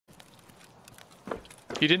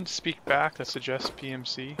He didn't speak back, that suggests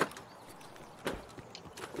PMC.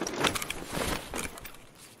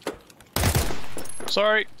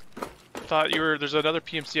 Sorry! Thought you were. There's another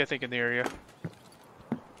PMC, I think, in the area.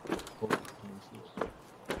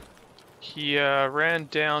 He ran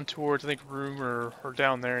down towards, I think, room or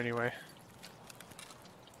down there anyway.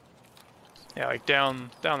 Yeah, like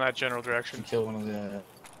down that general direction. He killed one of the.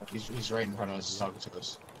 He's right in front of us. He's talking to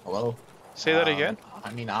us. Hello? Say that again?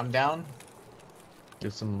 I mean, I'm down.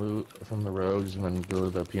 Get some loot from the rogues and then go to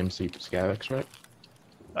the PMC scavex, right?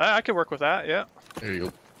 I could work with that, yeah. There you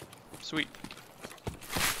go. Sweet.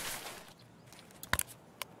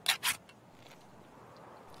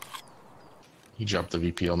 He dropped the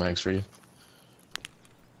VPL mags for you.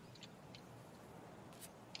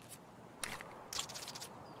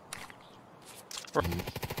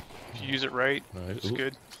 If you use it right, Nice. it's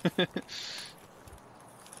good.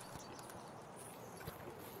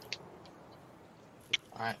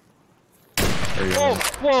 Alright. Whoa,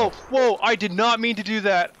 whoa, whoa! I did not mean to do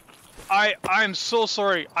that. I'm so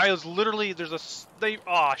sorry. I was literally, there's a,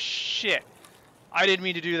 oh shit. I didn't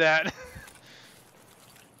mean to do that.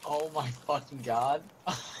 Oh my fucking god.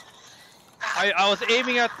 I was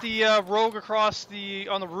aiming at the rogue across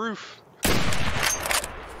on the roof.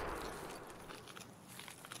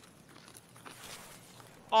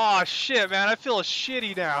 Oh shit, man, I feel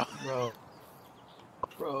shitty now.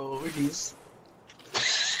 Bro, he's...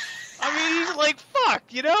 I mean, he's like, fuck,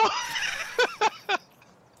 you know?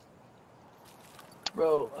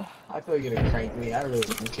 Bro, I feel like you're gonna crank me. I really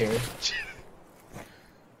don't care.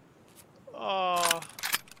 Oh.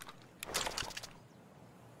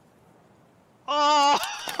 Oh,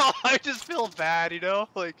 I just feel bad, you know?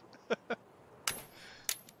 Like...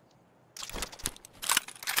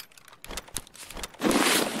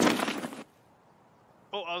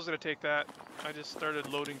 Oh, I was gonna take that. I just started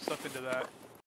loading stuff into that.